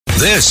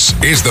This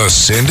is the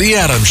Cindy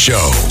Adams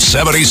Show,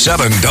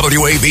 77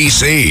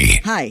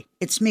 WABC. Hi,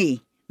 it's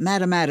me,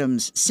 Madam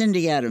Adams,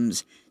 Cindy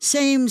Adams.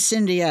 Same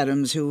Cindy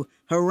Adams who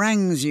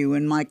harangues you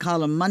in my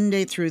column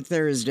Monday through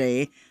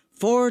Thursday,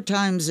 4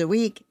 times a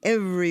week,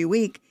 every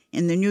week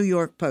in the New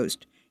York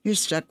Post. You're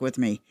stuck with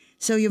me,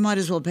 so you might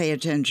as well pay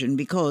attention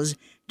because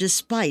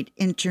despite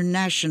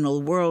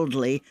international,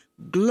 worldly,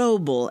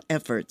 global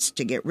efforts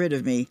to get rid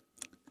of me,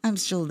 I'm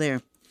still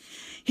there.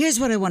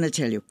 Here's what I want to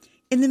tell you.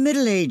 In the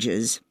Middle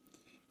Ages,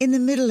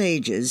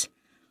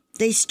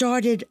 they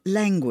started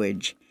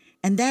language,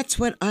 and that's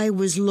what I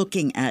was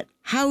looking at.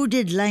 How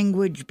did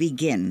language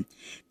begin?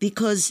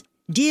 Because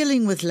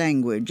dealing with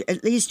language,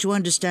 at least to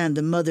understand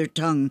the mother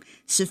tongue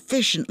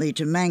sufficiently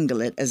to mangle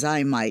it, as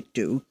I might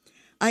do,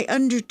 I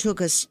undertook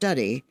a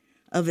study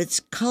of its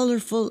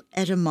colorful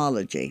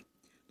etymology.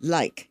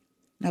 Like,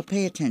 now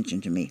pay attention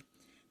to me,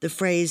 the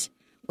phrase,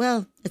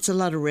 well, it's a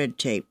lot of red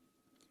tape.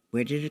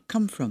 Where did it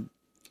come from?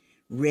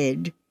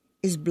 Red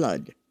is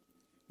blood,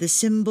 the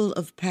symbol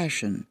of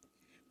passion.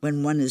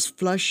 When one is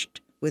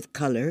flushed with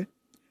color,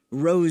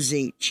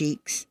 rosy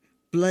cheeks,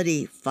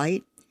 bloody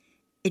fight,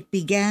 it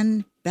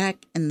began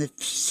back in the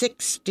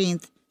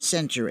 16th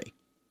century.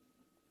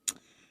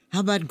 How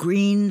about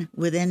green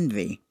with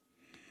envy?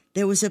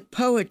 There was a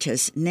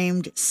poetess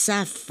named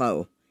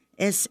Sappho,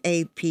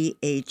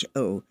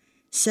 Sapho,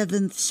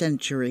 7th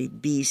century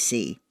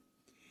BC.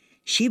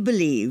 She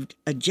believed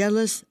a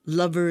jealous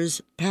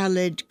lover's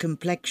pallid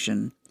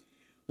complexion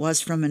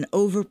was from an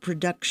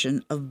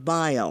overproduction of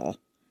bile,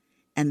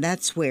 and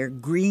that's where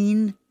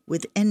green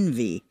with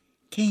envy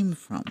came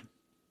from.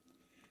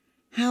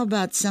 How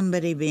about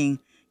somebody being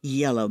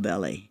yellow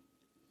belly?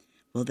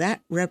 Well,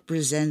 that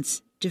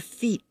represents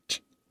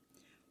defeat.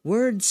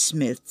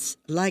 Wordsmiths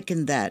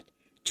liken that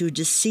to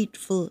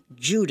deceitful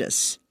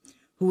Judas,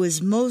 who is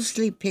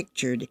mostly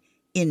pictured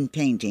in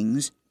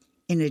paintings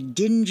in a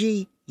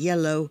dingy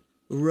yellow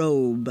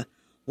robe.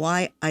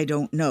 Why, I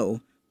don't know,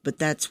 but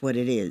that's what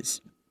it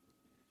is.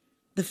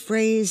 The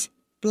phrase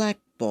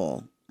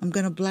blackball, I'm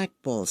going to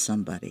blackball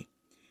somebody.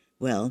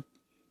 Well,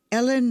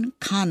 Ellen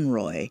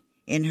Conroy,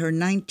 in her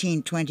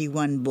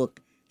 1921 book,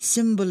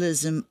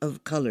 Symbolism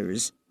of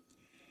Colors,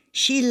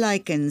 she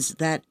likens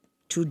that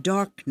to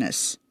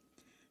darkness,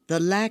 the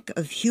lack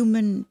of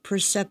human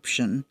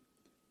perception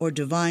or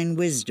divine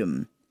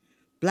wisdom.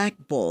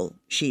 Blackball,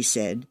 she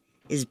said,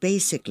 is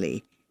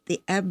basically the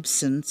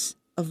absence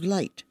of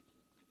light.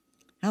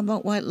 How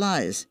about white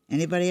lies?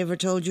 Anybody ever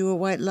told you a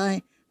white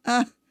lie?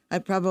 I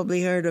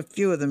probably heard a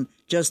few of them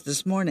just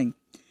this morning.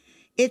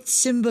 It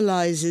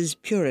symbolizes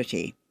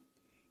purity.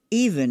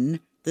 Even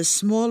the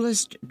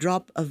smallest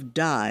drop of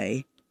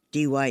dye,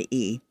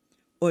 D-Y-E,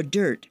 or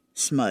dirt,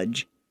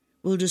 smudge,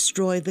 will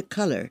destroy the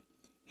color,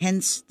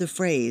 hence the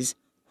phrase,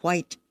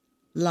 white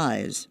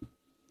lies.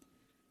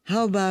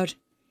 How about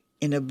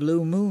in a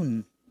blue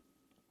moon?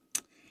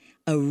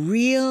 A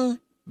real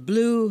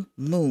blue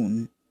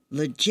moon,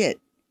 legit,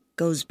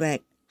 goes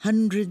back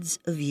hundreds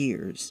of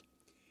years.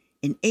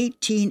 In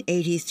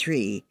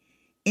 1883,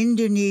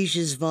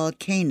 Indonesia's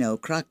volcano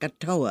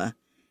Krakatoa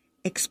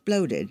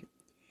exploded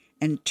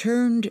and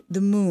turned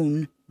the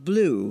moon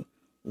blue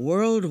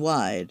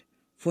worldwide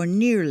for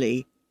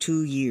nearly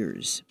 2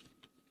 years.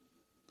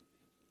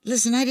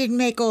 Listen, I didn't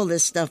make all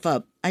this stuff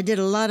up. I did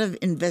a lot of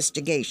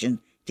investigation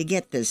to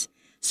get this,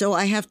 so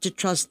I have to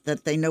trust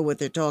that they know what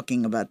they're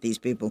talking about, these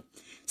people.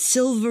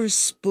 Silver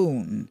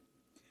spoon,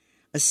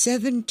 a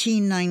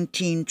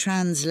 1719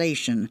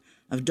 translation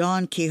of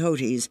Don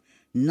Quixote's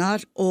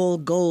 "Not all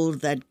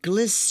gold that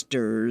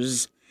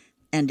glisters,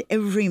 and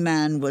every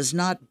man was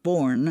not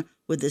born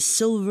with a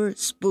silver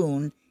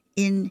spoon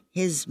in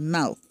his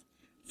mouth,"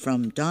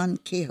 from Don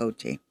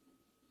Quixote.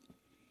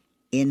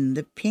 In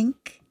the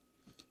pink,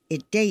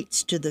 it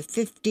dates to the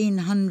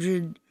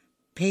 1500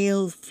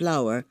 pale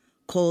flower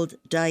called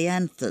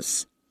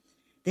dianthus.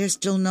 They're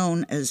still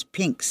known as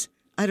pinks.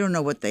 I don't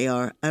know what they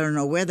are. I don't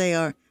know where they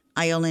are.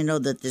 I only know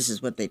that this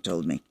is what they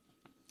told me.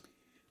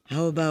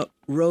 How about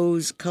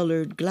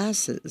rose-colored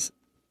glasses?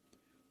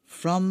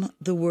 From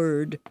the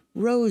word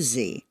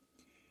rosy,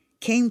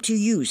 came to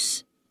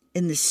use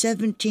in the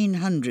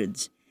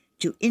 1700s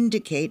to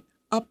indicate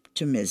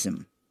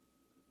optimism.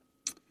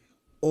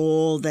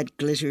 All that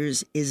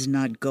glitters is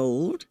not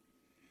gold.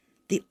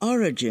 The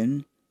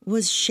origin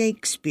was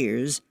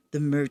Shakespeare's The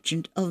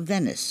Merchant of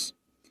Venice.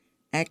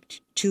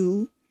 Act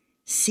 2,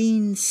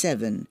 Scene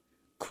 7,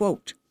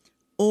 quote,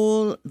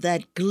 "All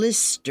that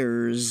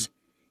glisters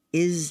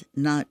is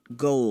not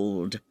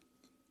gold,"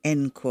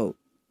 end quote.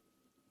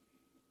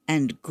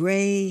 And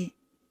gray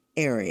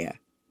area.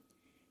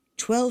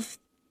 12th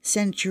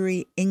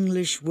century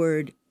English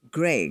word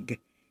Greg,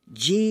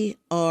 Graeg,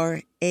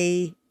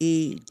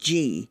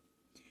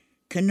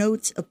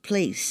 connotes a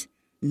place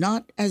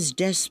not as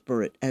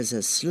desperate as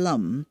a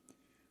slum,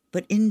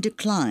 but in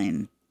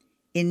decline,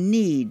 in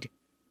need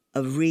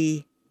of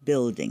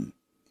rebuilding.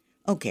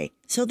 Okay,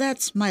 so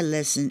that's my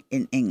lesson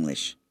in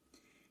English.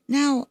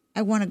 Now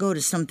I want to go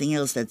to something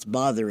else that's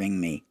bothering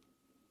me.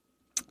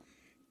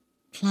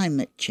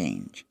 Climate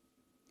change.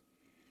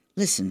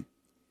 Listen,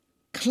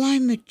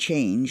 climate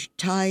change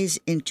ties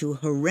into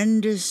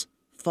horrendous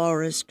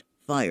forest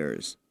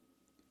fires.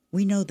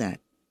 We know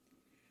that.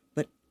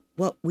 But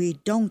what we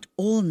don't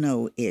all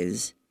know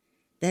is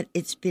that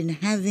it's been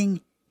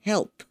having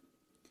help.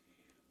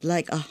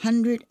 Like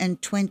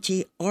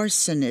 120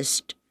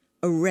 arsonist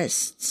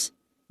arrests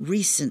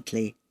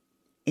recently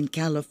in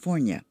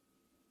California.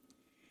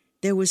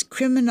 There was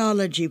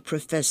criminology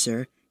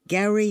professor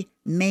Gary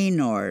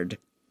Maynard.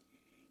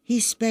 He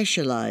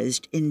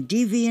specialized in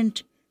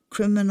deviant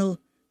criminal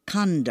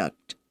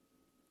conduct.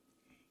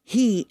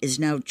 He is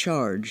now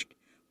charged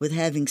with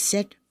having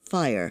set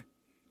fire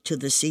to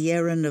the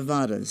Sierra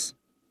Nevadas.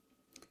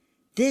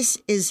 This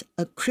is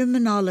a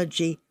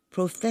criminology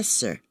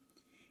professor.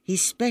 He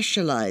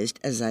specialized,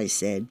 as I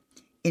said,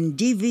 in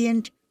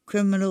deviant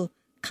criminal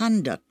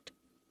conduct.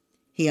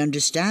 He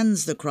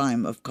understands the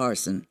crime of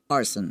arson.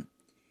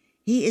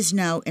 He is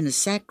now in a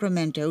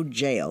Sacramento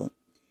jail.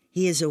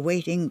 He is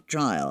awaiting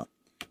trial.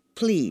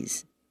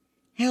 Please,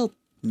 help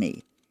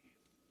me.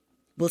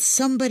 Will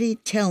somebody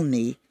tell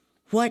me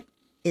what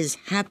is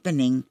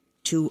happening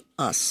to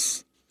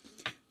us?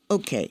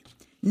 Okay,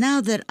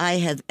 now that I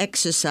have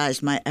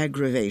exercised my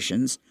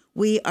aggravations,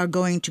 we are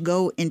going to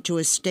go into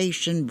a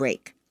station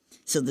break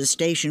so the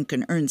station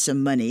can earn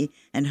some money,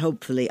 and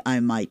hopefully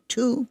I might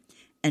too,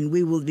 and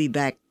we will be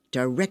back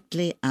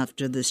directly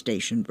after the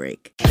station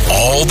break.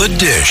 All the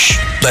dish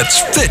that's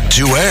fit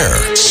to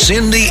air.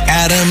 Cindy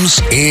Adams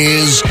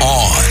is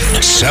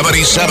on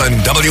 77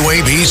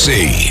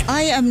 WABC.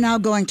 I am now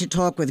going to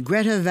talk with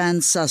Greta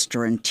Van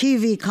Susteren,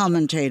 TV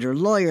commentator,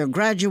 lawyer,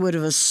 graduate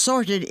of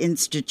assorted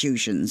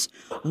institutions,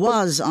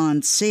 was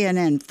on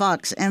CNN,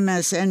 Fox,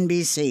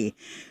 MSNBC,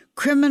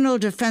 criminal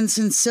defense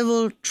and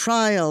civil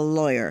trial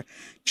lawyer,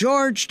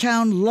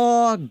 Georgetown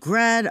Law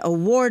grad,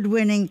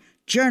 award-winning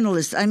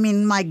journalist. I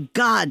mean, my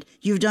God,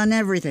 you've done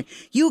everything.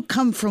 You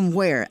come from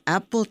where?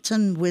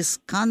 Appleton,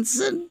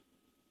 Wisconsin?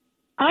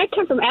 I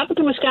come from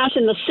Appleton,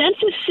 Wisconsin. The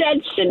census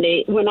said,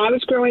 Cindy, when I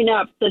was growing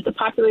up, that the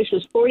population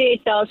was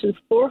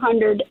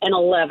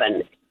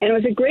 48,411. And it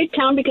was a great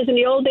town because in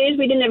the old days,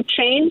 we didn't have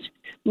chains.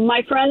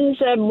 My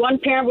friends, one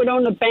parent would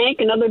own the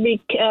bank, another would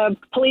be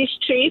police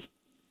chief,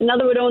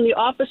 another would own the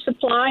office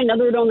supply,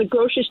 another would own the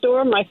grocery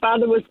store. My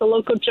father was the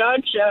local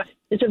judge.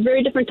 It's a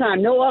very different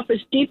time. No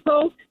office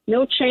depot,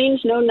 no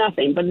chains, no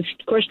nothing. But, of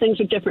course,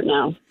 things are different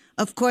now.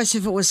 Of course,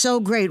 if it was so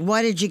great,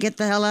 why did you get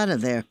the hell out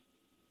of there?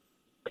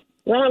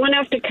 Well, I went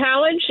off to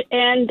college,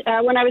 and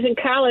when I was in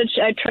college,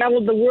 I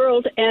traveled the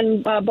world.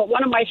 And but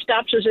one of my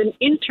stops was an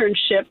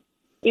internship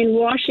in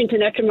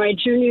Washington after my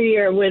junior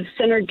year with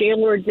Senator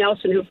Gaylord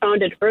Nelson, who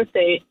founded Earth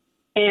Day.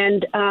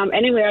 And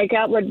anyway, I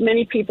got what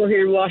many people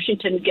here in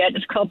Washington get.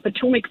 It's called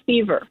Potomac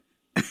fever.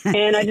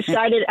 And I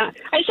decided, I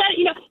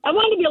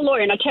wanted to be a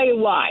lawyer, and I'll tell you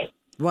why.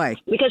 Why?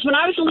 Because when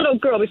I was a little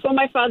girl, before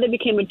my father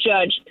became a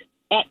judge,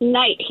 at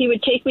night he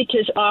would take me to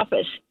his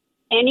office,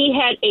 and he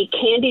had a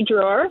candy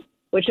drawer,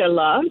 which I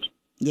loved.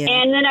 Yeah.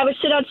 And then I would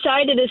sit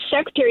outside at his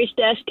secretary's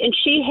desk, and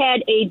she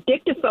had a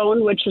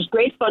dictaphone, which was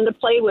great fun to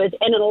play with,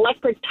 and an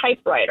electric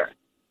typewriter.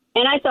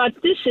 And I thought,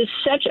 this is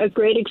such a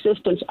great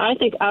existence. I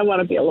think I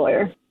want to be a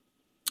lawyer.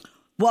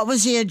 What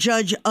was he a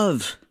judge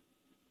of?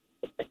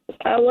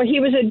 Well, he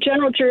was a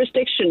general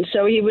jurisdiction,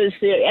 so he was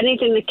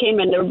anything that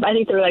came in. I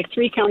think there were like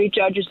 3 county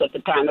judges at the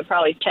time. There are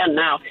probably 10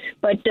 now.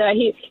 But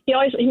he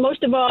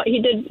most of all, he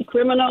did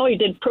criminal, he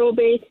did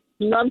probate,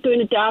 loved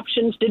doing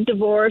adoptions, did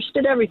divorce,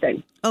 did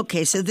everything.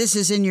 Okay, so this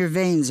is in your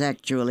veins,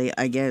 actually,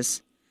 I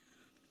guess.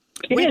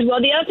 It is.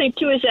 Well, the other thing,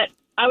 too, is that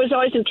I was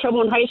always in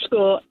trouble in high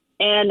school,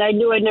 and I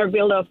knew I'd never be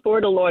able to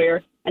afford a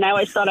lawyer, and I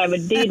always thought I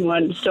would need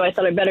one, so I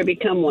thought I'd better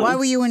become one. Why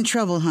were you in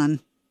trouble,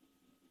 hon?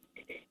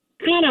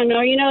 I don't know.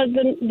 You know,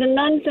 the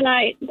nuns and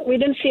I, we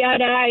didn't see eye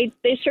to eye.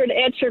 They sort of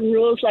had certain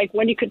rules, like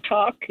when you could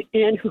talk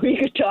and who you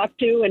could talk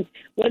to, and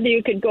whether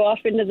you could go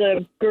off into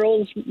the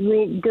girls'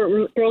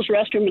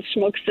 restroom and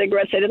smoke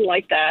cigarettes. I didn't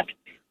like that.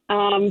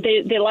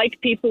 They liked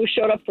people who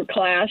showed up for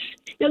class.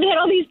 You know, they had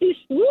all these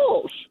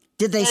rules.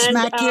 Did they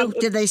smack you?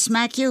 Did they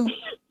smack you?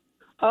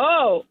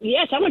 Oh,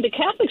 yes. I went to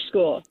Catholic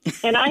school,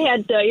 and I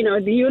had, the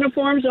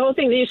uniforms, the whole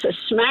thing. They used to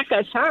smack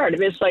us hard.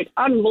 It's like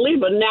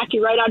unbelievable, knock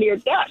you right out of your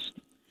desk.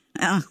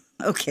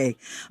 Okay.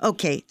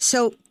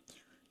 So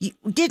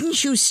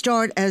didn't you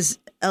start as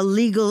a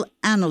legal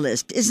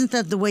analyst? Isn't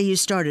that the way you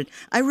started?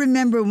 I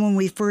remember when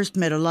we first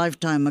met a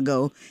lifetime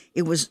ago,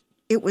 it was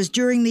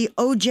during the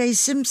O.J.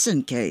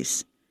 Simpson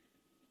case.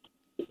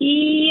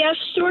 Yes,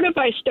 sort of.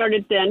 I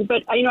started then,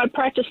 but I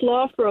practiced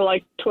law for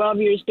like 12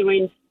 years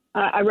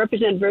I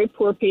represent very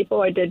poor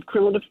people. I did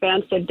criminal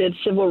defense. I did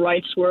civil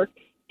rights work.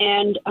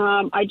 And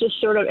I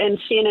just and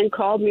CNN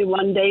called me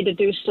one day to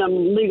do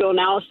some legal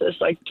analysis,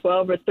 like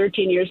 12 or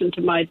 13 years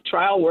into my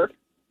trial work.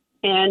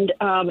 And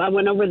I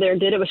went over there and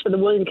did it. It was for the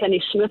William Kenny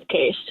Smith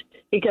case,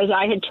 because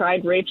I had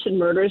tried rapes and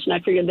murders, and I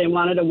figured they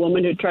wanted a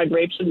woman who tried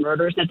rapes and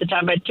murders. And at the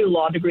time, I had 2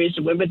 law degrees,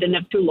 and women didn't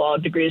have 2 law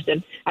degrees.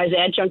 And I was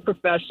an adjunct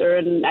professor,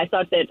 and I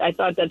thought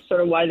that's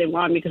sort of why they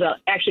wanted me,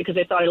 because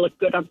they thought I looked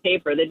good on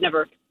paper. They'd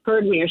never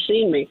heard me or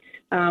seen me.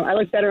 I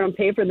looked better on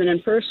paper than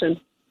in person.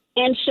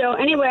 And so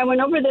anyway, I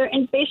went over there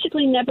and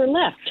basically never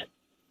left.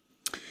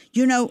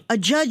 You know, a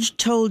judge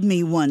told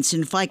me once,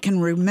 and if I can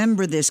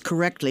remember this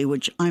correctly,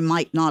 which I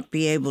might not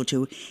be able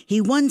to, he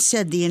once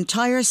said the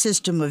entire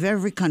system of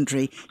every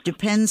country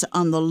depends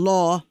on the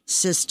law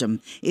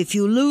system. If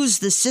you lose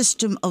the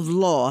system of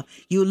law,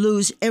 you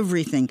lose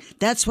everything.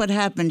 That's what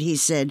happened, he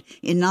said,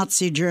 in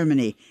Nazi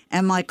Germany.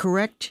 Am I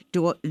correct?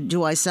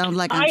 Do I sound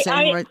like I'm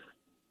saying right?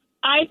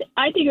 I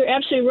think you're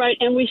absolutely right.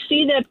 And we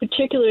see that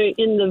particularly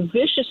in the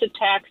vicious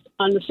attacks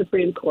on the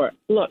Supreme Court.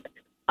 Look,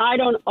 I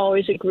don't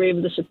always agree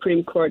with the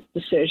Supreme Court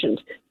decisions,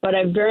 but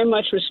I very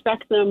much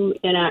respect them,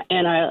 and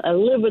I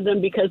live with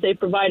them because they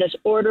provide us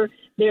order.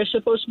 They're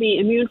supposed to be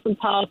immune from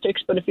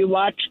politics, but if you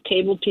watch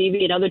cable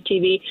TV and other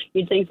TV,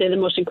 you'd think they're the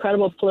most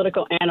incredible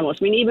political animals.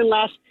 I mean, even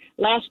last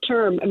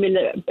term, I mean,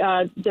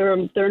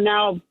 they're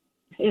now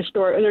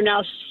historic. There are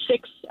now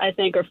 6, I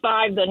think, or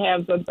 5 that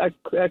have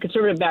a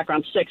conservative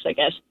background. 6, I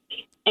guess,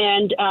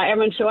 and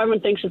everyone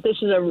thinks that this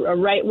is a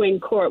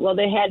right-wing court. Well,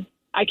 they had.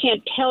 I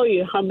can't tell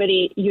you how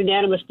many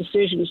unanimous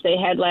decisions they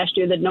had last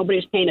year that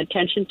nobody's paying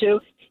attention to.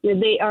 You know,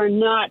 they are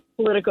not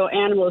political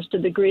animals to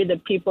the degree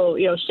that people,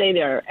 say they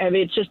are. I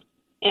mean, it's just,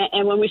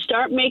 and when we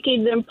start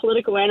making them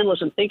political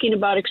animals and thinking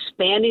about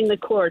expanding the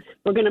court,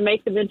 we're going to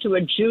make them into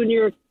a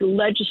junior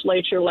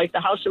legislature like the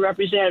House of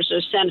Representatives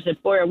or the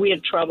Senate. Boy, are we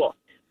in trouble.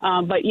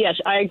 But yes,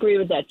 I agree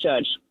with that,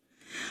 Judge.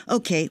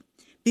 Okay.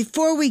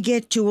 Before we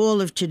get to all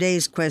of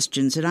today's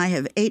questions, and I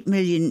have 8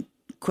 million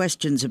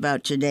questions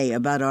about today,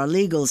 about our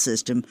legal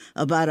system,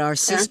 about our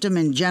system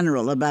in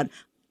general, about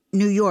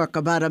New York,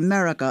 about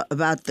America,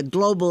 about the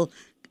global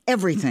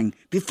everything.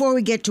 Before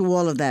we get to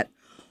all of that,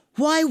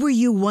 why were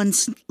you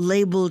once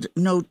labeled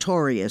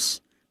notorious?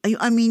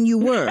 I mean, you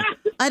were.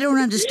 I don't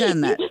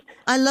understand that.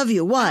 I love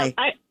you. Why?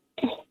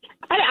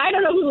 I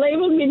don't know who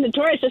labeled me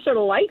notorious. I sort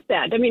of like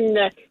that. I mean,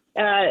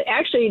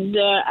 actually,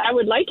 I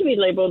would like to be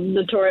labeled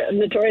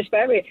notorious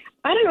by everybody.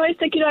 I don't know. I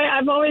think,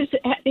 I've always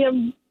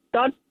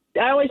thought.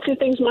 I always do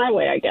things my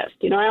way, I guess.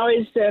 I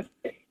always,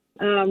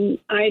 I'm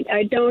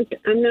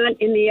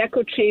not in the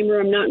echo chamber.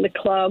 I'm not in the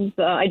club.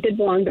 I did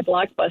belong to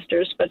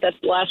Blockbusters, but that's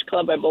the last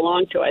club I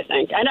belonged to, I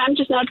think. And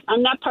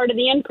I'm not part of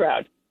the in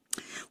crowd.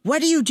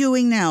 What are you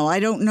doing now? I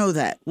don't know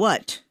that.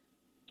 What?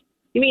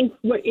 You mean,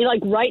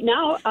 like right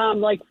now,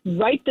 like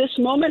right this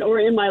moment, or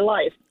in my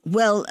life?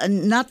 Well,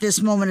 not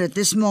this moment. At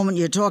this moment,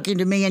 you're talking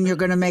to me and you're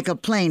going to make a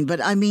plane.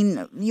 But I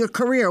mean, your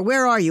career,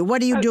 where are you?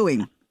 What are you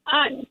doing?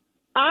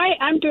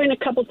 I'm doing a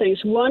couple things.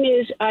 One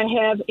is I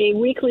have a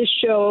weekly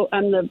show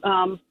on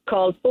the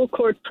called Full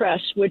Court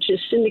Press, which is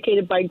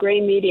syndicated by Gray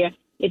Media.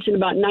 It's in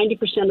about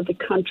 90% of the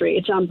country.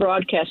 It's on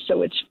broadcast,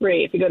 so it's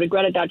free. If you go to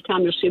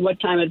Greta.com, you'll see what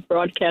time it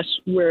broadcasts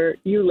where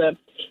you live.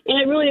 And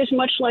it really is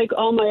much like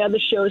all my other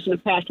shows in the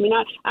past. I mean,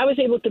 I was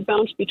able to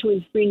bounce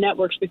between 3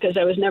 networks because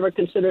I was never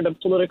considered a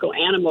political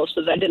animal,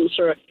 so that I didn't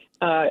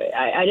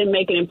I didn't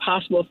make it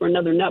impossible for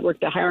another network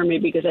to hire me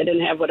because I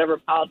didn't have whatever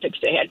politics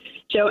they had.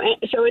 So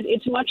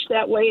it's much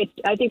that way.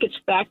 I think it's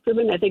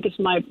fact-driven. I think it's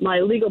my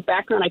legal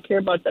background. I care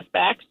about the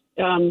facts.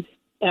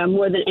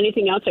 More than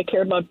anything else, I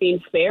care about being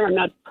fair. I'm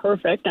not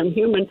perfect. I'm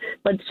human.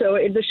 But so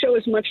the show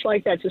is much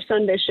like that. It's a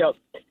Sunday show.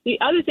 The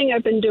other thing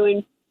I've been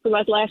doing for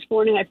about the last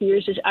 4.5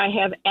 years is I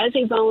have, as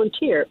a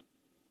volunteer,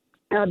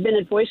 been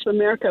at Voice of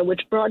America,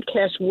 which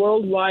broadcasts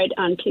worldwide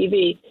on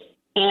TV.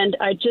 And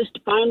I just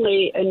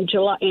finally, in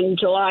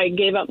July,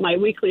 gave up my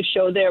weekly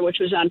show there, which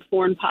was on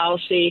foreign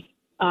policy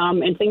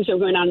and things that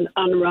were going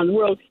on around the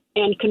world,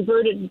 and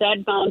converted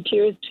that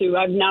volunteer to,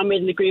 I've now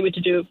made an agreement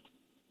to do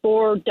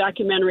 4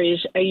 documentaries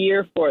a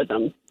year for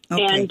them.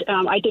 Okay. And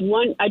I did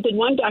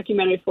one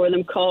documentary for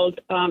them called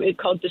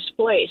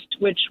Displaced,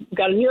 which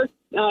got a New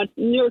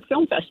York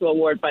Film Festival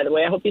award, by the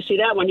way. I hope you see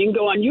that one. You can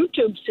go on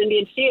YouTube, Cindy,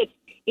 and see it.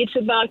 It's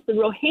about the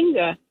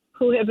Rohingya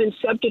who have been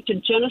subject to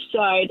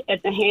genocide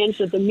at the hands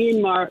of the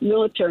Myanmar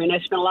military. And I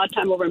spent a lot of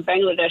time over in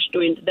Bangladesh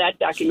doing that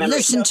documentary.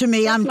 Listen to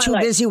me. I'm too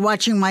busy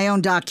watching my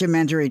own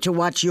documentary to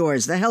watch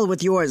yours. The hell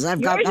with yours.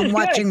 I'm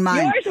watching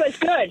mine. Yours was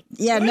good.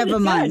 Yeah, yours never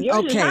mind.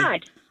 Yours okay. Is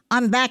not.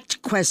 I'm back to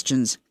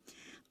questions.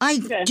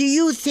 Do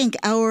you think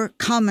our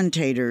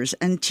commentators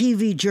and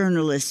TV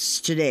journalists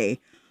today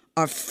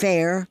are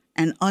fair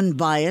and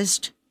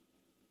unbiased?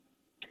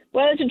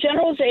 Well, it's a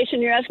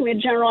generalization. You're asking me to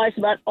generalize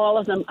about all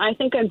of them. I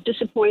think I'm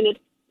disappointed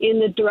in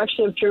the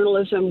direction of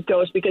journalism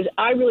goes because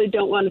I really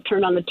don't want to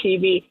turn on the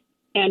TV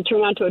and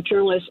turn on to a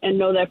journalist and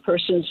know that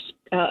person's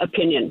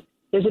opinion.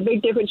 There's a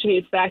big difference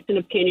between fact and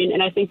opinion,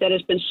 and I think that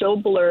has been so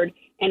blurred,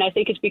 and I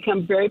think it's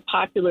become very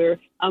popular.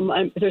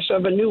 There's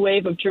sort of a new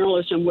wave of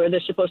journalism where they're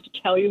supposed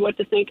to tell you what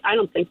to think. I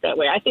don't think that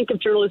way. I think of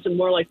journalism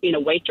more like being a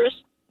waitress,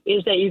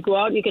 is that you go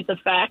out and you get the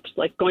facts,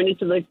 like going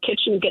into the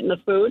kitchen and getting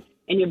the food,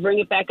 and you bring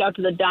it back out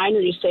to the diner,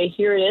 and you say,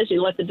 here it is.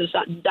 You let the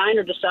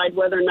diner decide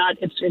whether or not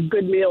it's a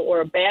good meal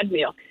or a bad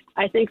meal.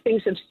 I think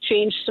things have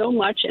changed so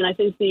much, and I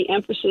think the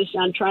emphasis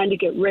on trying to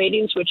get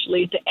ratings, which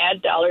lead to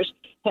ad dollars,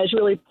 has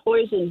really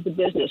poisoned the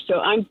business. So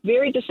I'm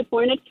very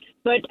disappointed,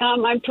 But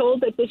I'm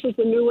told that this is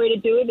the new way to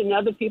do it, and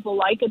other people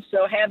like it,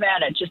 so have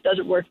at it. It just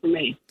doesn't work for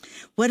me.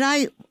 What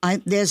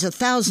there's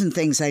 1,000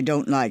 things I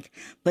don't like,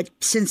 but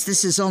since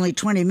this is only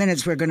 20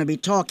 minutes we're going to be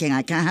talking,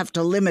 I have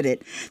to limit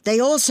it. They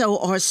also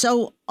are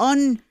so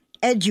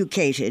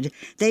uneducated,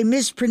 they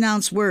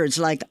mispronounce words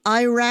like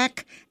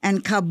Iraq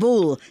and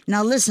Kabul.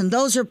 Now listen,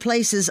 those are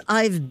places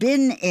I've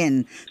been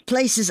in,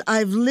 places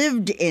I've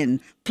lived in,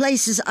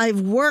 places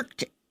I've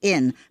worked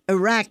in,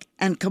 Iraq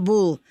and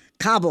Kabul.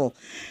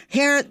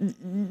 Here,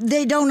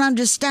 they don't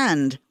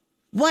understand.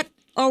 What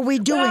are we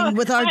doing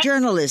with our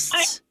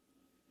journalists?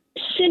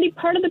 Cindy,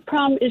 part of the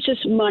problem is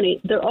just money.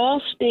 They're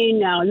all staying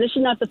now, and this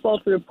is not the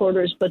fault of the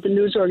reporters, but the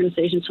news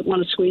organizations that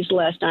want to squeeze the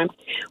last time.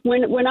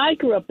 When I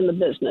grew up in the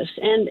business,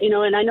 and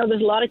I know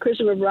there's a lot of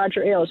criticism of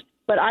Roger Ailes,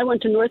 but I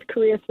went to North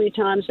Korea 3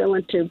 times. I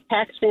went to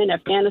Pakistan,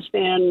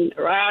 Afghanistan,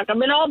 Iraq. I've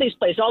been all these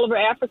places, all over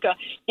Africa.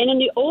 And in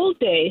the old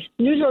days,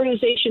 news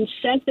organizations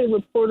sent their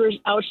reporters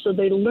out so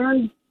they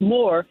learned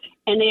more,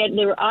 and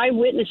they were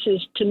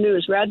eyewitnesses to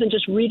news rather than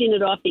just reading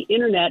it off the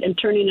internet and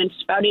turning and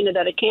spouting it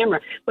at a camera.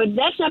 But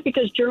that's not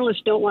because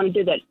journalists don't want to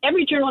do that.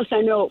 Every journalist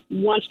I know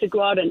wants to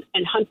go out and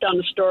hunt down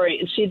the story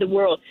and see the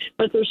world.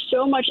 But there's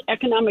so much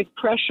economic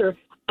pressure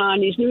on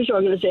these news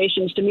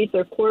organizations to meet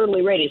their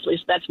quarterly ratings, at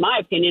least that's my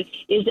opinion,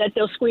 is that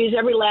they'll squeeze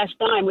every last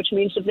dime, which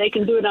means if they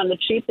can do it on the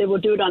cheap, they will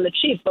do it on the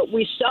cheap. But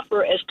we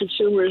suffer as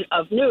consumers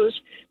of news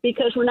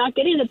because we're not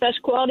getting the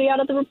best quality out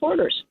of the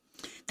reporters.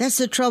 That's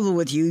the trouble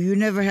with you. You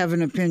never have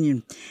an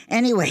opinion.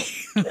 Anyway,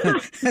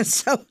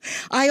 so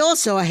I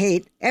also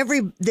hate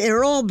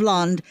they're all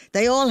blonde.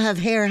 They all have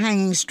hair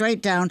hanging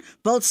straight down,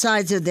 both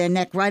sides of their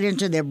neck, right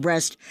into their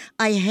breast.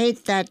 I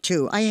hate that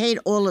too. I hate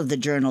all of the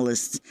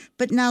journalists.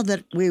 But now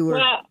that we were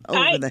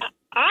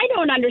I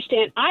don't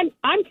understand.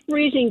 I'm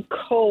freezing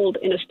cold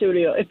in a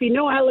studio. If you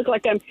know, I look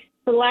like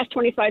for the last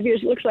 25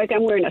 years, it looks like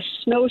I'm wearing a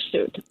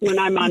snowsuit when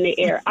I'm on the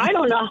air. I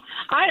don't know.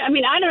 I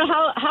mean, I don't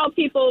know how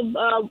people.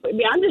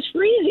 I'm just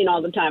freezing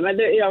all the time.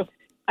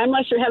 I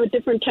must have a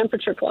different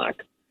temperature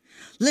clock.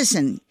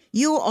 Listen,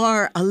 you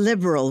are a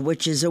liberal,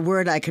 which is a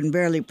word I can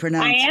barely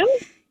pronounce. I am.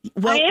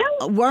 Well,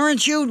 I am.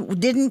 Weren't you?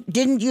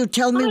 Didn't you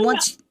tell me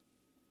once?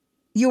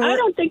 You were.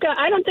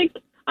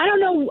 I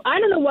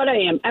don't know what I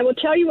am. I will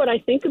tell you what I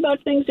think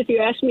about things if you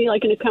ask me,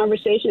 like in a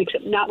conversation,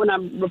 except not when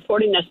I'm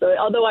reporting necessarily,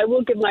 although I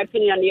will give my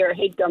opinion on the air. I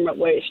hate government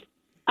waste.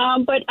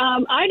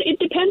 It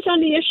depends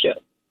on the issue.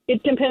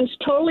 It depends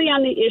totally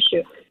on the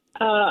issue,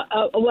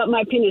 what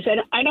my opinion is.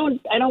 I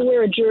don't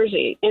wear a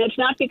jersey, and it's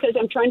not because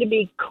I'm trying to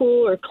be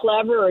cool or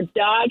clever or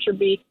dodge or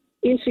be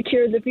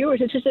insecure of the viewers.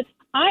 It's just that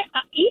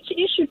each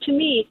issue to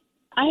me,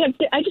 I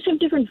just have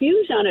different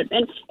views on it.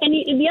 And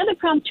the other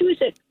problem, too, is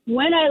that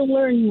when I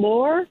learn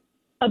more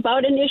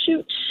about an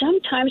issue,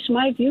 sometimes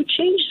my view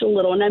changes a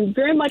little, and I'm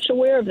very much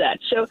aware of that.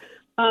 So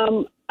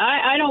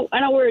I don't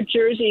wear a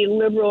jersey,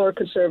 liberal or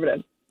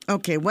conservative.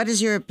 Okay, what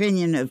is your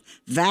opinion of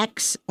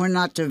vax or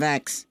not to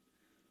vax?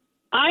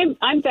 I'm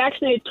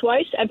vaccinated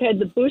twice. I've had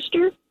the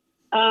booster,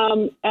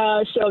 so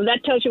that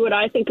tells you what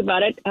I think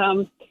about it.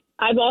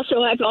 I've also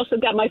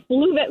got my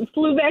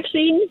flu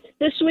vaccine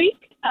this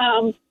week.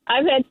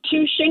 I've had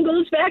 2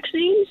 shingles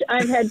vaccines.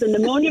 I've had the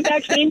pneumonia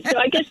vaccine. So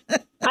I guess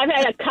I've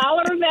had a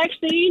cholera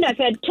vaccine. I've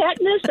had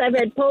tetanus. I've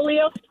had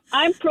polio.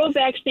 I'm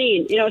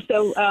pro-vaccine,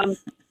 so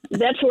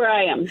that's where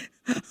I am.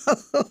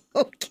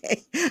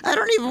 Okay. I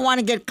don't even want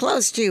to get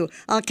close to you.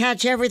 I'll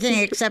catch everything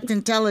except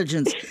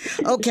intelligence.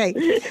 Okay.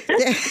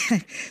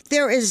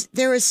 There is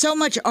so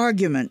much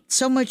argument,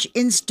 so much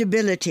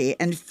instability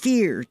and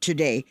fear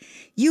today.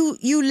 You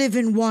live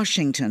in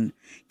Washington.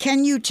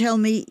 Can you tell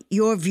me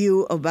your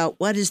view about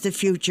what is the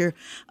future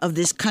of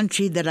this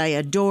country that I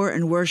adore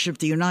and worship,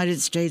 the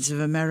United States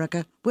of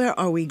America? Where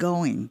are we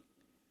going?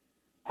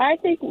 I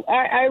think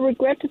I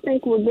regret to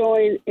think we're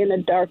going in a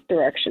dark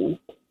direction.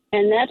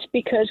 And that's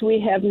because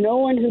we have no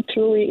one who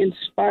truly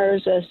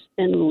inspires us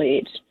and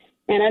leads.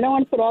 And I don't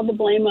want to put all the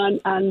blame on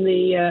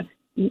the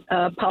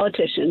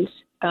politicians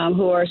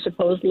who are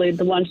supposedly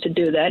the ones to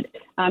do that,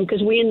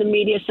 because we in the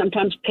media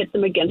sometimes pit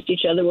them against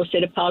each other. We'll say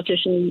to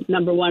politician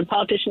number one,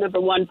 politician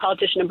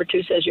number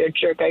 2 says you're a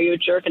jerk. Are you a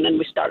jerk? And then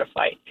we start a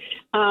fight.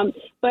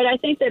 But I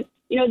think that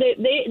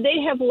they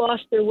have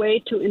lost their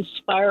way to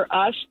inspire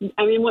us.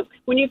 I mean,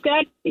 when you've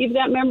got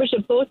members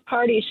of both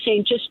parties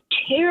saying just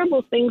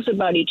terrible things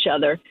about each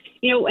other,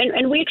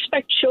 and we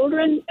expect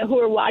children who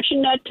are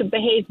watching that to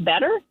behave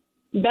better.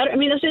 I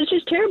mean, it's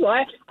just terrible.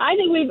 I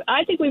think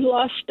we've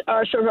lost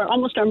our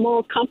almost our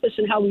moral compass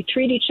in how we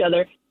treat each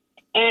other,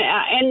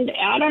 and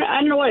I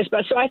don't know what it's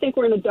about. So I think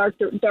we're in a dark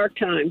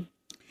time.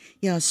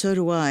 Yeah, so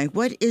do I.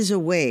 What is a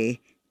way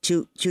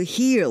to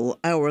heal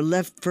our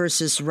left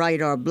versus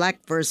right, our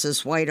black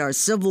versus white, our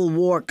civil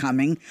war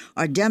coming,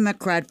 our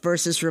Democrat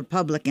versus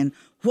Republican?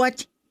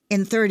 What,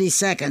 in 30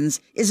 seconds,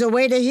 is a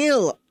way to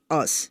heal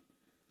us?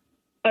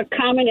 A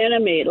common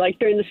enemy, like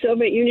during the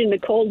Soviet Union, the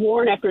Cold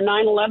War, and after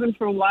 9/11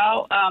 for a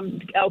while,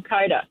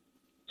 Al-Qaeda.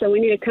 So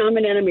we need a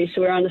common enemy so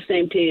we're on the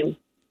same team.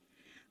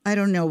 I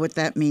don't know what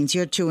that means.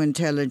 You're too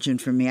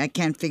intelligent for me. I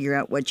can't figure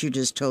out what you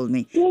just told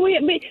me. Well,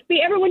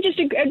 everyone just,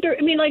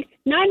 I mean, like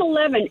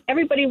 9/11,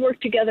 everybody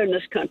worked together in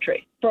this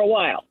country for a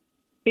while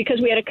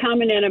because we had a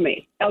common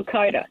enemy, Al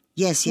Qaeda.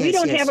 Yes. We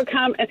don't have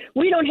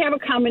a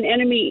common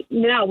enemy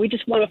now. We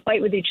just want to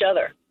fight with each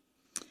other.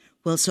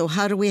 Well, so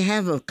how do we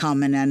have a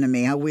common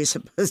enemy? How are we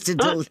supposed to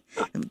do?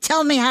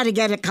 Tell me how to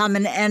get a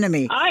common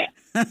enemy. I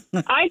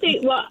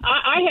think. Well,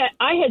 I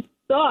had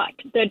thought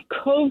that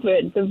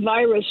COVID, the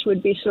virus,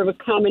 would be sort of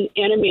a common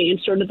enemy, and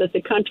sort of that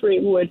the country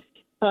would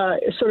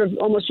sort of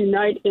almost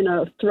unite in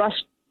a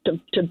thrust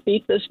to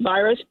beat this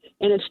virus,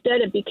 and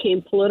instead it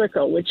became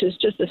political, which is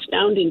just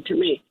astounding to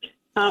me.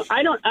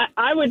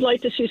 I would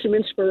like to see some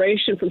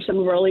inspiration from some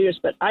of our leaders,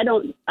 but I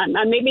don't.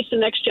 Maybe it's the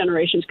next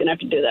generation's going to have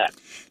to do that.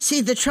 See,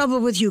 the trouble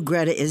with you,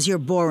 Greta, is you're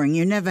boring.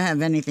 You never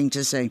have anything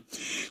to say.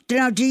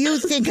 Now, do you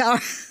think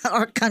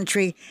our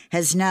country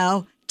has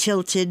now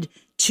tilted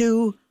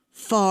too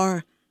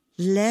far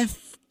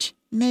left,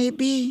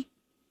 maybe?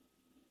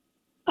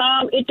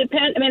 It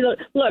depends. I mean,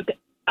 look,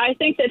 I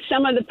think that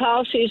some of the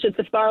policies that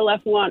the far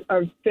left want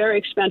are very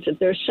expensive.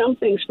 There's some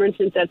things, for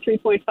instance, that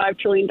 $3.5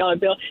 trillion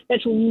bill,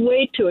 that's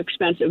way too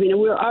expensive. You know,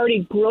 we're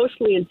already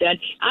grossly in debt.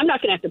 I'm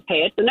not going to have to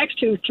pay it. The next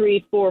 2,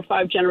 3, 4,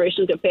 5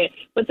 generations will pay it.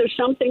 But there's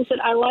some things that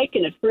I like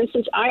in it. For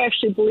instance, I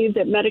actually believe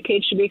that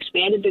Medicaid should be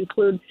expanded to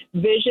include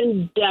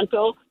vision,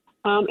 dental,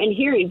 and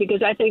hearing,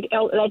 because I think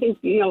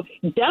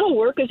dental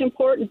work is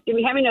important. I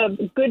mean, having a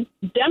good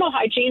dental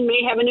hygiene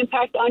may have an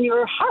impact on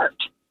your heart.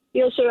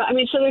 You know, so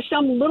there's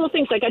some little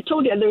things, like I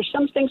told you, there's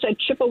some things I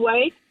chip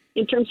away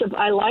in terms of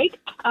I like,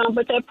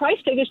 but that price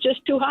tag is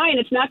just too high and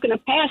it's not going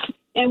to pass.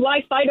 And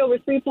why fight over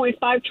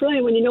 $3.5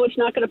 trillion when you know it's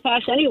not going to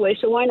pass anyway?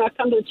 So why not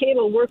come to the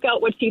table and work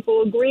out what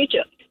people agree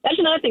to? That's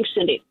another thing,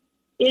 Cindy,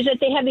 is that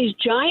they have these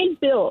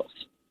giant bills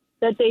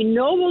that they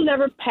know will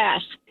never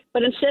pass.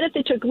 But instead, if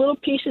they took little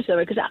pieces of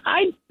it, because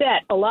I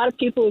bet a lot of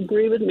people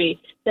agree with me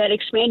that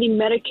expanding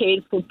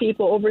Medicaid for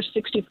people over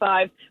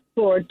 65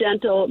 for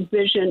dental,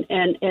 vision,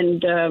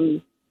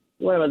 and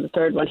whatever the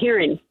third one,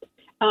 hearing,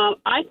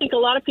 I think a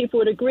lot of people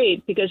would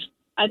agree, because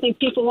I think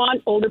people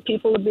want older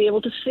people to be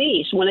able to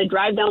see. So when they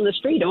drive down the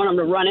street, I want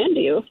them to run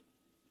into you.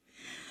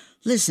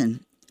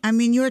 Listen, I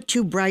mean, you're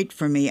too bright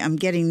for me. I'm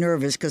getting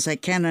nervous because I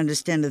can't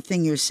understand the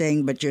thing you're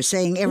saying, but you're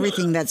saying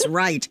everything that's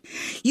right.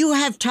 You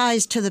have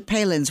ties to the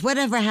Palins.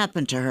 Whatever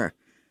happened to her,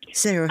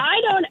 Sarah? I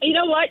don't. You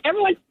know what?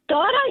 Everyone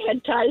thought I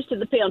had ties to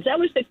the Palins. That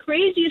was the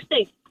craziest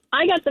thing.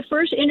 I got the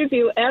first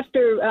interview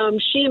after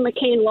she and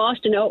McCain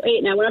lost in 2008,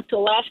 and I went up to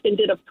Alaska and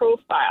did a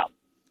profile.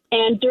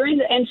 And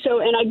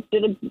I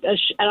did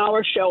an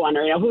hour show on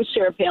her, you know, who's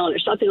Sarah Palin or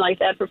something like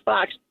that for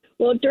Fox.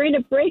 Well, during the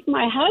break,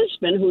 my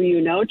husband, who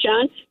you know,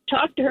 John,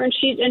 talked to her, and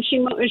she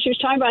was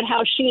talking about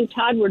how she and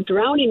Todd were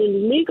drowning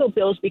in legal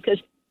bills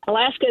because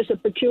Alaska is a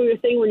peculiar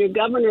thing. When you're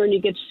governor and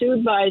you get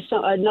sued by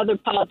another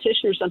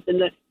politician or something,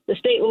 the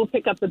state will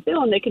pick up the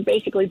bill and they can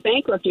basically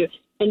bankrupt you.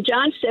 And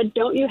John said,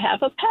 "Don't you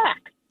have a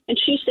PAC?" And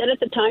she said at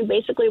the time,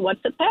 basically,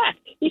 "What's a PAC?"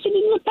 He said,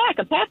 "You need a PAC.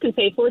 A PAC can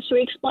pay for it." So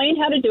he explained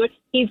how to do it.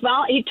 He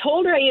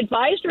told her, he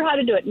advised her how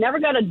to do it. Never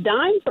got a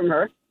dime from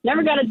her.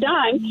 Never got a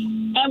dime.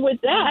 And with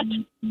that,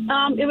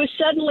 it was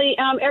suddenly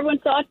everyone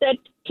thought that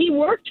he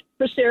worked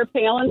for Sarah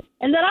Palin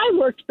and that I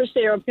worked for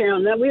Sarah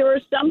Palin, that we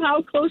were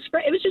somehow close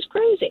friends. It was just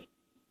crazy.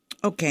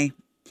 Okay,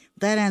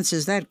 that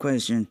answers that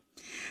question.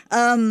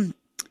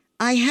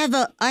 I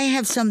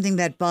have something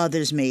that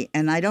bothers me,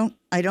 and I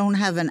don't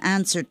have an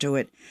answer to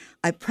it.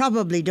 I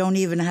probably don't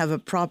even have a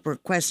proper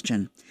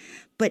question.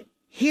 But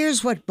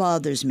here's what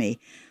bothers me.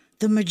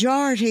 The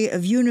majority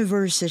of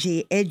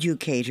university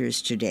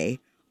educators today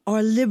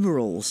are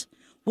liberals.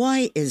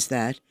 Why is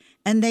that?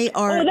 And they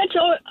are...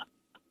 Oh,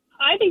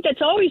 I think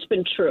that's always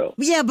been true.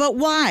 Yeah, but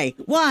why?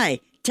 Why?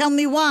 Tell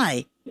me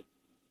why.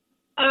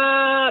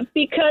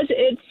 Because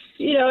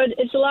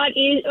it's a lot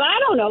easier. I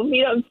don't know.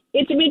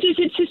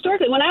 It's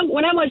historically. When I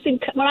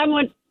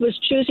was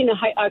choosing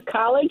a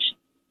college,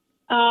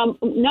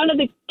 none of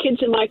the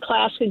kids in my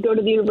class could go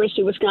to the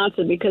University of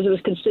Wisconsin because it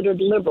was considered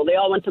liberal. They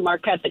all went to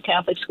Marquette, the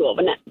Catholic school,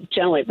 but not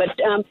generally. But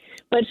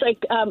it's like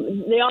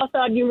they all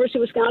thought University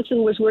of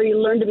Wisconsin was where you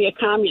learned to be a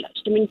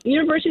communist. I mean,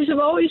 universities have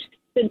always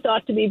been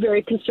thought to be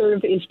very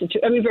conservative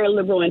very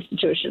liberal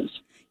institutions.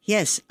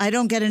 Yes, I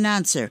don't get an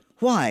answer.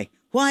 Why?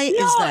 Why is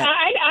that?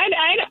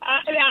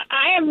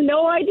 I have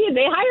no idea.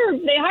 They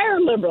hire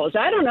liberals.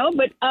 I don't know,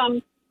 but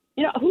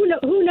who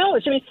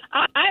knows? I mean,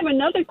 I have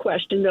another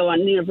question though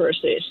on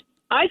universities.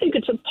 I think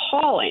it's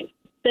appalling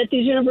that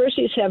these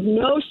universities have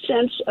no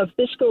sense of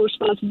fiscal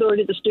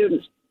responsibility to the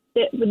students.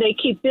 They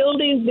keep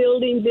building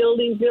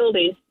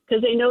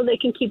because they know they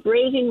can keep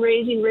raising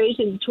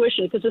the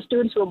tuition because the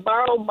students will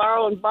borrow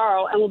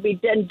and will be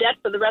in debt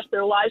for the rest of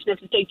their lives and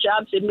have to take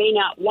jobs they may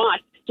not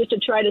want just to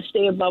try to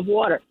stay above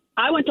water.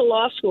 I went to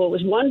law school. It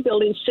was one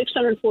building,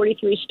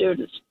 643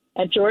 students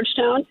at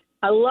Georgetown.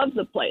 I love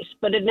the place,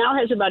 but it now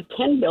has about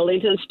 10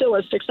 buildings and still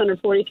has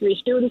 643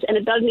 students, and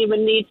it doesn't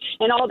even need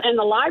and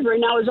the library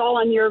now is all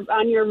on your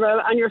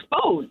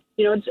phone.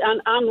 It's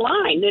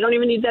online. They don't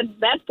even need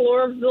that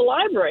floor of the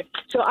library.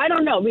 So I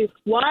don't know. I mean,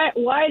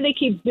 why they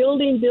keep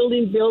building,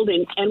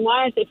 and why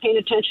aren't they paying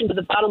attention to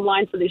the bottom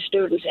line for these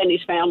students and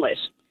these families?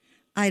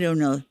 I don't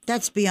know.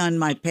 That's beyond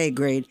my pay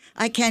grade.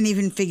 I can't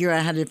even figure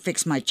out how to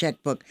fix my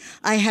checkbook.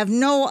 I have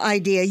no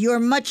idea. You're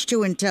much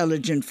too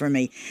intelligent for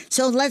me.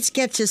 So let's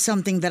get to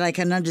something that I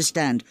can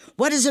understand.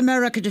 What is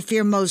America to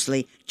fear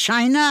mostly?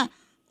 China,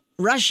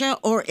 Russia,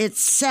 or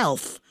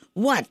itself?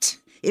 What?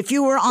 If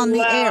you were on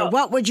the air,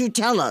 what would you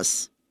tell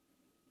us?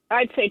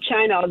 I'd say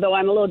China, although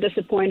I'm a little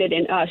disappointed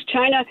in us.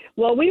 China,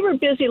 well, we were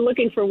busy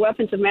looking for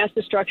weapons of mass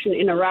destruction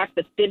in Iraq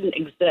that didn't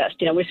exist.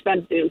 We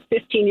spent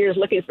 15 years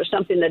looking for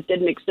something that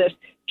didn't exist.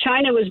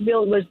 China was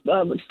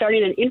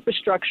starting an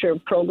infrastructure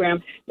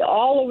program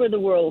all over the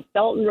world,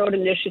 Belt and Road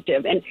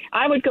Initiative. And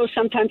I would go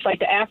sometimes like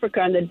to Africa,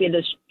 and there'd be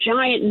this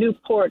giant new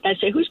port. And I'd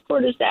say, whose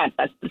port is that?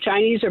 That's the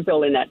Chinese are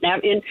building that.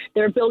 And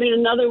they're building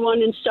another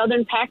one in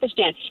southern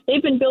Pakistan.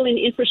 They've been building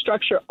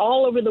infrastructure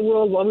all over the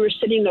world while we were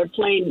sitting there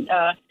playing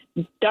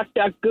duck,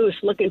 duck, goose,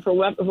 looking for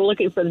the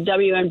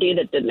WMD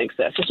that didn't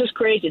exist. It's just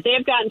crazy. They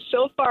have gotten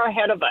so far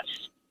ahead of us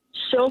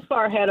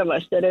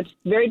that it's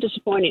very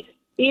disappointing.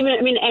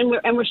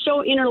 And we're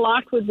so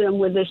interlocked with them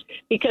with this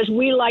because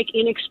we like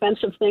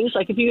inexpensive things.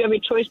 Like if you have a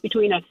choice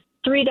between a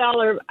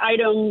 $3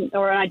 item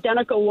or an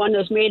identical one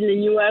that's made in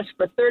the U.S.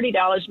 for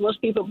 $30, most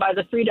people buy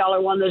the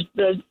 $3 one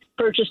that's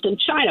purchased in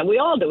China. We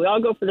all do. We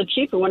all go for the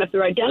cheaper one if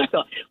they're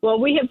identical. Well,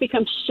 we have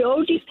become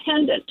so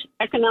dependent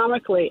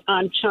economically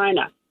on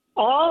China.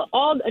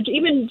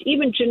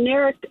 Even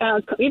generic,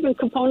 even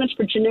components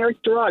for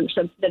generic drugs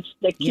that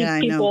keep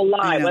people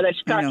alive, whether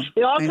it's cars,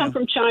 they all come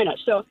from China.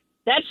 So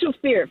that's who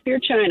fear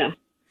China.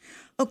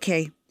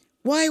 Okay,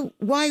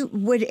 why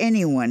would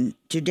anyone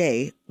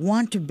today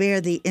want to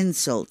bear the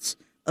insults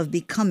of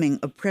becoming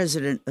a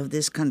president of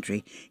this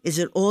country? Is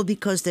it all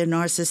because they're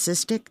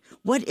narcissistic?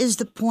 What is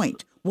the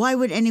point? Why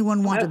would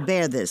anyone want to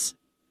bear this?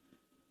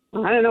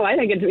 I don't know. I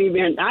think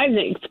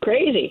it's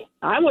crazy.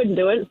 I wouldn't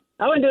do it.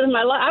 I wouldn't do it in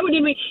my life. I wouldn't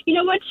even,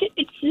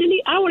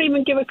 I wouldn't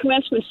even give a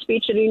commencement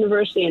speech at a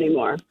university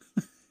anymore.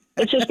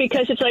 It's just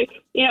because it's like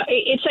you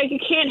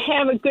can't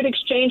have a good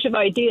exchange of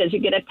ideas. You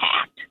get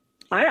attacked.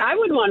 I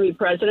wouldn't want to be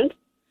president.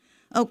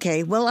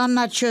 Okay, well, I'm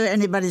not sure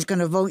anybody's going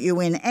to vote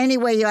you in.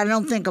 Anyway, I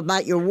don't think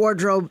about your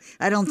wardrobe.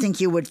 I don't think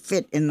you would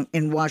fit in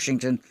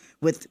Washington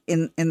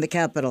in the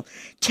Capitol.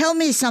 Tell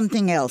me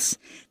something else.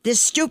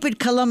 This stupid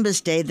Columbus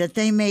Day that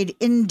they made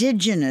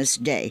Indigenous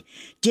Day.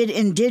 Did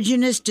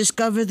Indigenous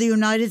discover the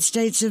United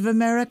States of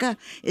America?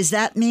 Does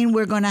that mean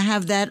we're going to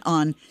have that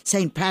on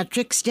St.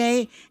 Patrick's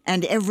Day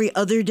and every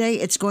other day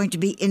it's going to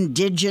be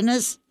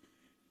Indigenous?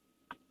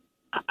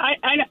 I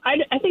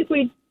think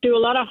we do a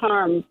lot of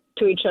harm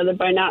to each other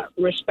by not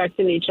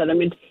respecting each other. I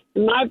mean,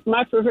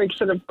 my perfect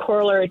sort of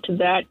corollary to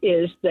that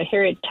is the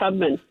Harriet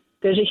Tubman.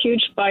 There's a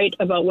huge fight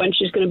about when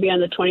she's going to be on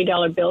the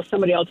 $20 bill.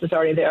 Somebody else is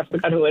already there. I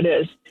forgot who it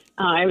is.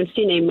 I haven't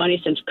seen any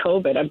money since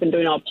COVID. I've been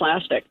doing all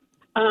plastic.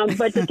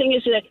 But the thing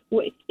is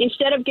that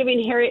instead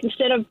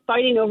of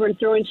fighting over and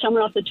throwing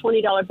someone off the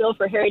 $20 bill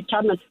for Harriet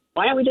Tubman,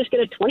 why don't we just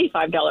get a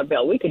 $25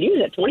 bill? We could use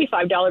that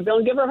 $25 bill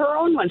and give her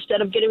own one instead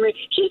of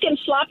she's getting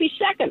sloppy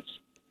seconds.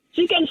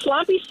 She's getting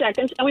sloppy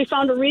seconds, and we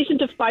found a reason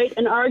to fight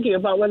and argue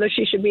about whether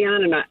she should be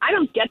on or not. I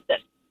don't get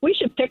this. We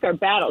should pick our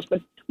battles,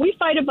 but we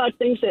fight about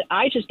things that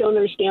I just don't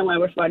understand why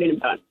we're fighting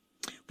about.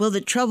 Well, the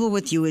trouble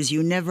with you is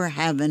you never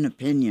have an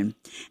opinion.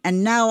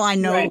 And now I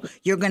know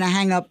You're going to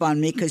hang up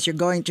on me because you're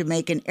going to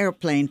make an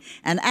airplane.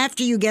 And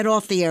after you get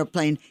off the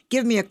airplane,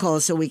 give me a call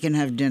so we can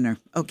have dinner,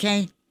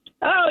 okay?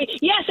 Oh,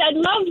 yes, I'd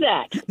love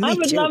that. I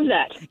would love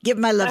that. Give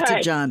my love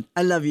to John.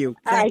 I love you.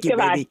 Thank you,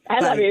 goodbye. baby. I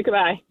love you.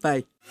 Goodbye.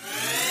 Bye.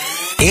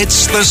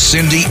 It's the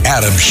Cindy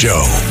Adams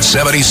Show,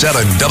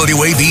 77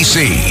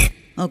 WABC.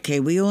 Okay,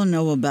 we all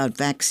know about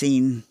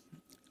vaccine.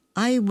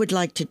 I would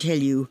like to tell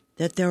you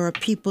that there are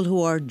people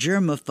who are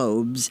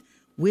germaphobes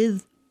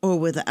with or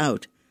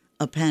without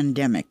a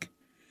pandemic.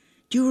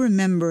 Do you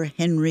remember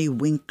Henry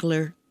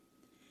Winkler?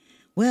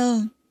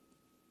 Well,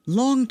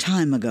 long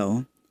time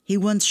ago, he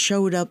once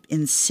showed up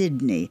in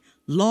Sydney,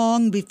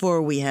 long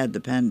before we had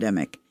the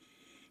pandemic.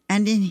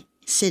 And in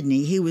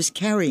Sydney, he was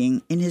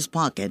carrying in his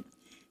pocket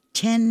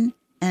 10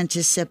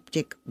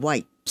 antiseptic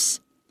wipes.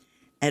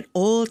 At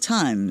all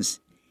times,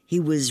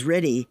 he was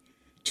ready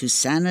to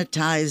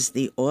sanitize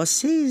the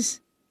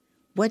Aussies.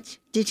 What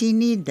did he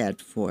need that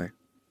for?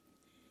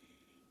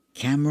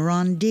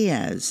 Cameron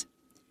Diaz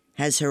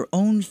has her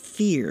own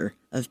fear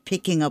of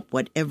picking up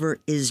whatever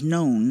is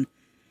known,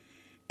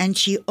 and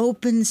she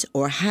opens,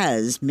 or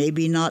has,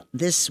 maybe not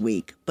this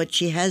week, but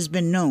she has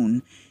been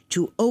known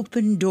to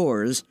open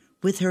doors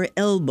with her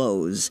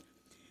elbows.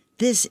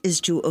 This is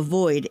to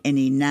avoid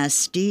any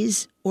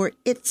nasties or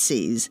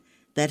itsies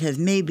that have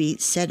maybe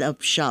set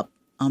up shop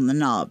on the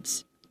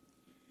knobs.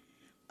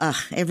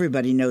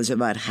 Everybody knows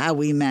about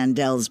Howie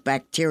Mandel's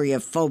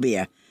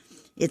bacteriophobia.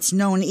 It's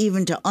known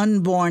even to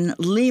unborn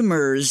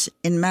lemurs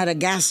in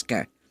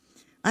Madagascar.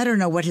 I don't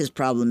know what his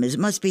problem is. It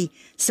must be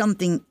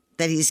something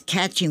that he's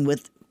catching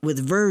with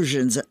with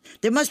versions.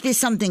 There must be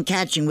something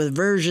catching with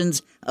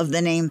versions of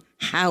the name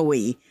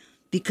Howie,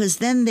 because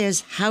then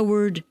there's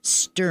Howard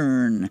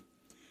Stern.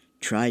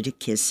 Try to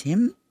kiss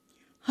him,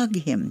 hug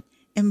him,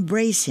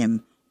 embrace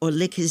him, or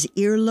lick his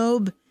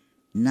earlobe?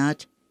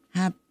 Not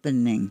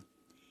happening.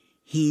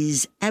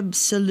 He's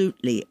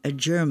absolutely a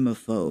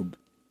germaphobe.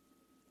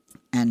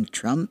 And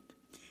Trump?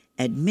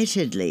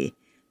 Admittedly,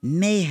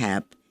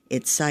 mayhap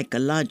it's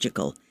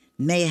psychological.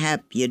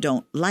 Mayhap you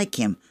don't like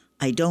him.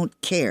 I don't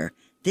care.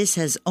 This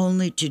has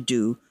only to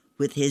do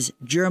with his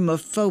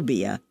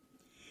germophobia.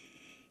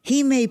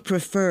 He may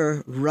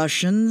prefer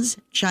Russians,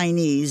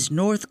 Chinese,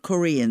 North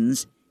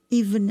Koreans,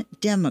 even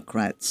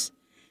Democrats,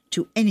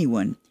 to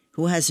anyone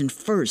who hasn't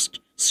first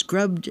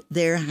scrubbed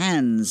their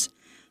hands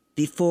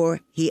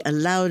before he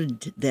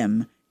allowed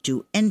them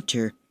to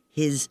enter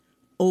his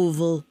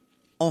Oval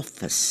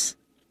Office.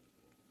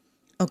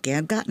 Okay,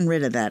 I've gotten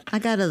rid of that. I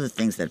got other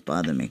things that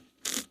bother me.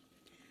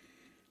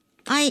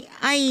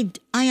 I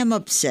am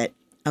upset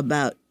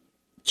about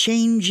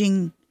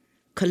changing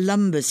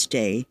Columbus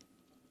Day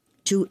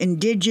to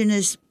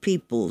Indigenous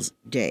Peoples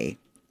Day.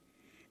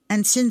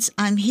 And since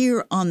I'm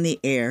here on the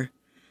air,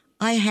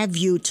 I have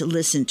you to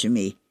listen to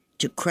me,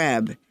 to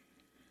Crab.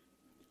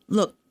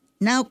 Look,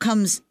 now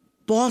comes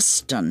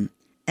Boston,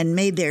 and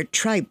may their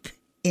tripe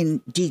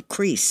in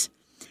decrease.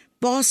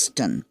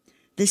 Boston,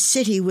 the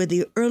city where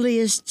the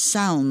earliest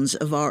sounds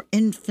of our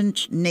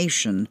infant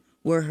nation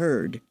were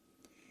heard.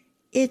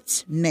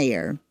 Its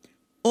mayor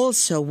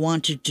also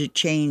wanted to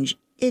change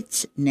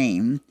its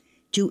name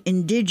to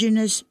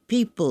Indigenous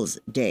Peoples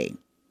Day.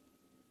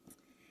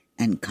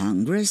 And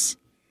Congress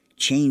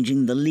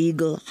changing the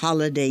legal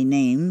holiday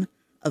name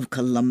of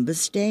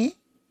Columbus Day?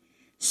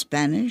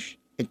 Spanish,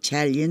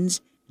 Italians,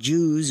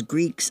 Jews,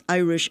 Greeks,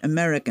 Irish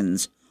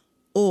Americans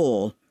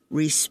all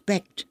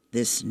respect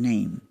this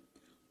name.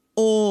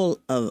 All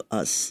of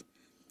us.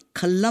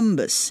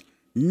 Columbus,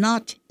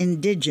 not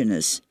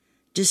indigenous,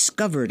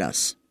 discovered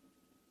us.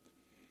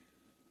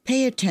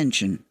 Pay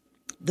attention.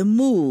 The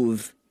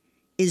move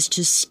is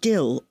to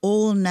still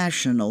all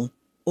national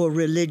or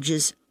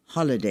religious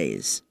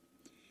holidays.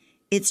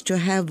 It's to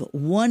have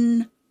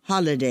one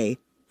holiday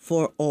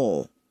for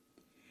all.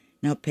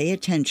 Now pay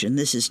attention.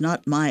 This is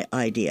not my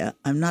idea.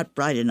 I'm not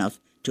bright enough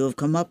to have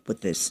come up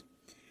with this.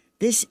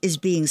 This is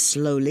being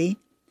slowly,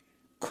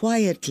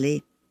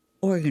 quietly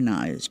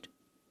organized.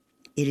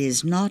 It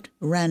is not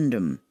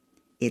random.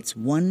 It's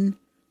one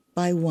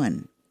by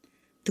one.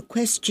 The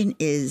question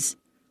is,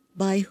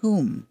 by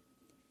whom?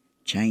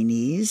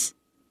 Chinese?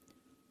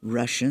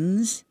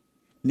 Russians?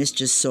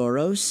 Mr.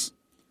 Soros?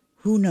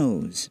 Who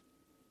knows?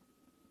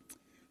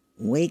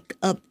 Wake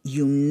up,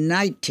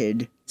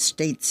 United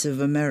States of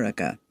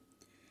America.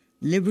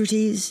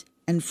 Liberties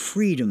and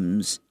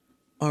freedoms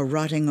are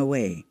rotting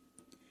away.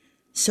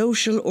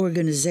 Social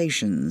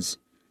organizations,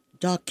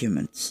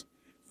 documents,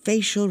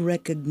 facial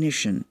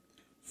recognition,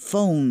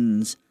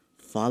 phones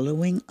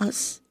following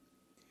us.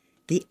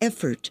 The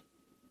effort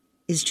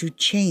is to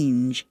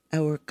change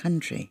our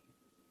country.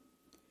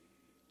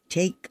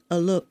 Take a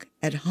look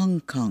at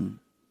Hong Kong.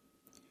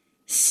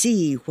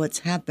 See what's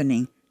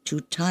happening to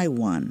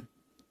Taiwan.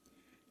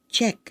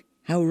 Check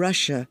how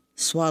Russia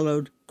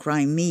swallowed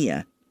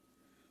Crimea.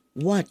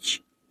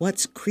 Watch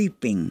what's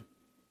creeping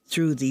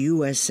through the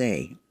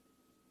USA.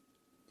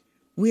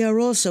 We are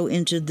also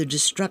into the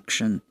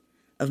destruction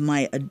of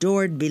my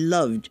adored,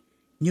 beloved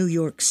New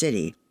York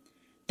City.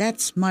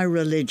 That's my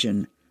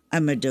religion.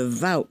 I'm a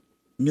devout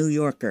New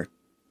Yorker.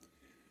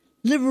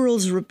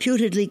 Liberals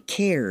reputedly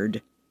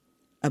cared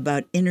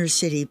about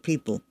inner-city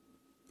people.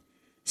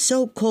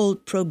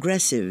 So-called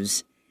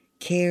progressives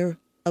care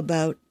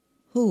about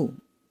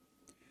who?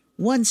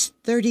 Once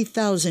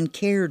 30,000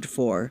 cared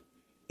for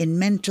in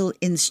mental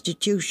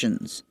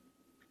institutions.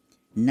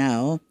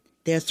 Now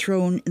they're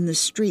thrown in the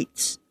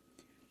streets,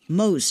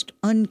 most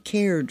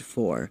uncared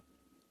for,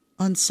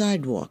 on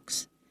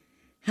sidewalks.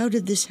 How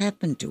did this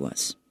happen to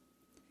us?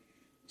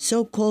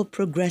 So-called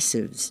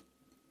progressives,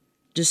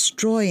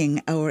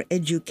 destroying our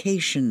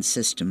education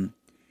system,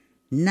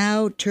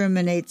 now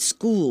terminate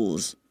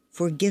schools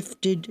for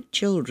gifted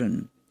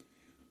children,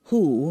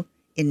 who,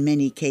 in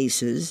many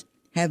cases,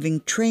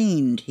 having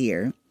trained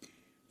here,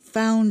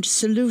 found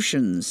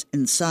solutions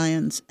in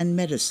science and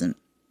medicine.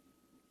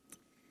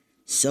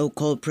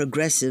 So-called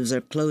progressives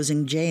are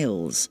closing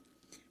jails,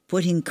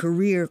 putting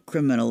career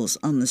criminals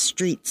on the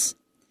streets,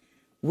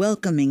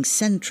 welcoming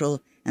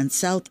Central and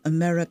South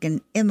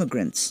American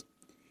immigrants,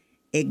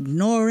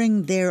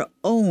 ignoring their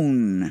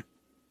own.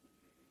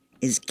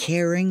 Is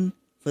caring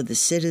for the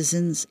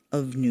citizens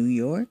of New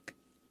York?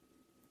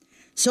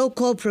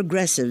 So-called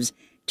progressives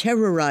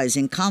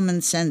terrorizing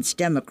common-sense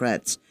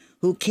Democrats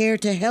who care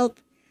to help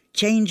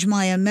change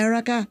my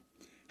America?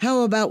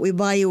 How about we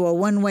buy you a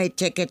one-way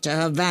ticket to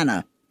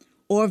Havana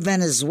or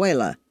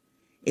Venezuela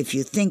if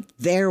you think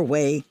their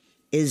way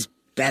is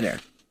better?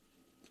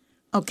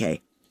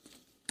 Okay,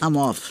 I'm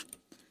off.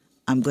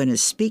 I'm going to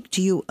speak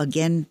to you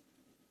again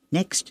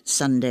next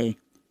Sunday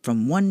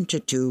from 1 to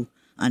 2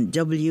 on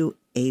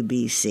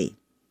WABC.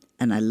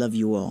 And I love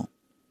you all.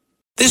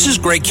 This is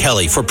Greg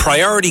Kelly for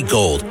Priority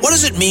Gold. What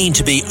does it mean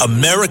to be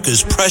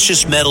America's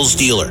precious metals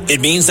dealer? It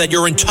means that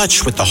you're in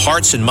touch with the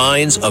hearts and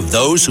minds of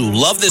those who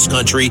love this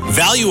country,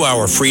 value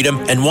our freedom,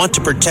 and want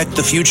to protect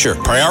the future.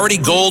 Priority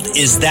Gold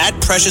is that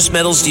precious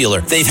metals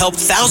dealer. They've helped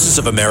thousands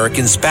of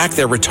Americans back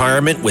their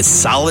retirement with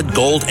solid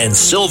gold and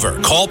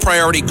silver. Call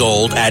Priority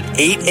Gold at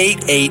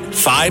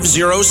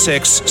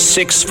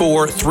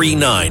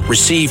 888-506-6439.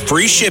 Receive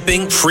free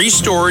shipping, free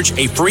storage,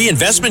 a free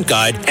investment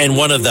guide, and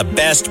one of the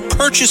best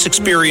purchase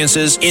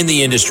experiences in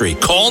the industry.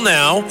 Call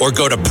now or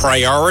go to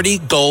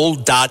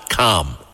PriorityGold.com.